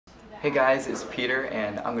Hey guys, it's Peter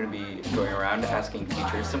and I'm going to be going around asking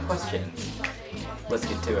teachers some questions. Let's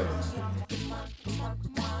get to it.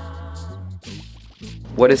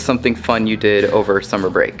 What is something fun you did over summer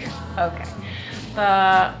break? Okay.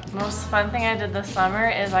 The most fun thing I did this summer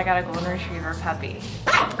is I got a golden retriever puppy.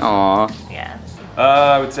 Aww. Yeah.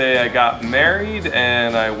 I would say I got married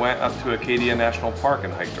and I went up to Acadia National Park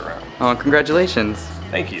and hiked around. Oh, congratulations.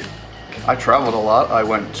 Thank you. I traveled a lot. I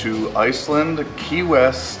went to Iceland, Key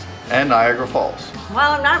West, and Niagara Falls.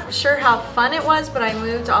 Well, I'm not sure how fun it was, but I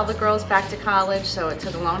moved all the girls back to college, so it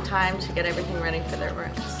took a long time to get everything ready for their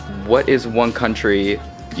rooms. What is one country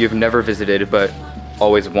you've never visited but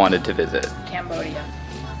always wanted to visit? Cambodia.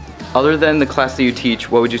 Other than the class that you teach,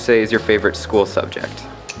 what would you say is your favorite school subject?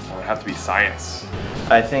 It would have to be science.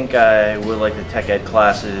 I think I would like the tech ed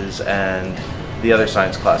classes and the other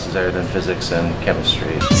science classes other than physics and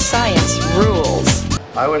chemistry. Science rules.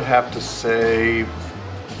 I would have to say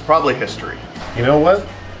probably history. You know what?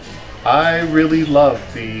 I really love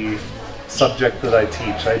the subject that I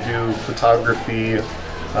teach. I do photography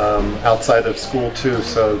outside of school too,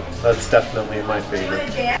 so that's definitely my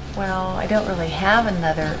favorite. Well, I don't really have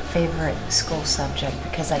another favorite school subject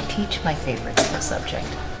because I teach my favorite school subject.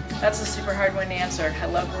 That's a super hard one to answer. I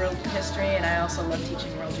love world history and I also love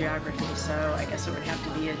teaching world geography, so I guess it would have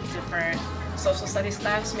to be a different social studies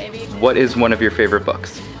class maybe. What is one of your favorite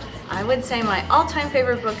books? I would say my all-time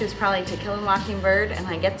favorite book is probably To Kill a Mockingbird, and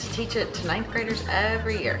I get to teach it to 9th graders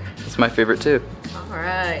every year. It's my favorite too. All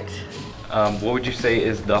right. What would you say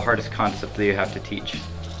is the hardest concept that you have to teach?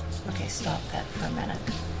 Okay, stop that for a minute.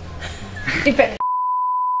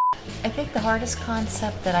 I think the hardest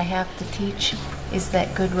concept that I have to teach is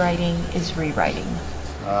that good writing is rewriting.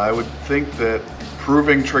 I would think that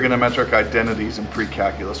proving trigonometric identities in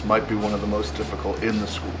pre-calculus might be one of the most difficult in the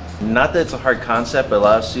school. Not that it's a hard concept, but a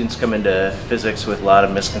lot of students come into physics with a lot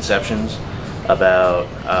of misconceptions about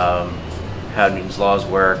how Newton's laws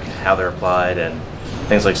work, how they're applied, and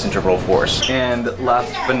things like centripetal force. And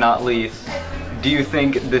last but not least, do you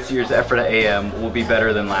think this year's Ephrata AM will be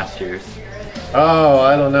better than last year's? Oh,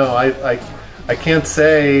 I don't know. I can't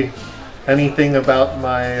say anything about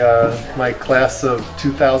my my class of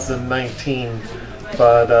 2019,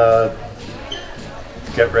 but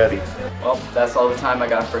get ready. Well, that's all the time I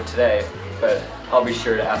got for today, but I'll be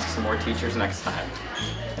sure to ask some more teachers next time.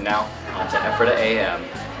 And now, on to Ephrata AM.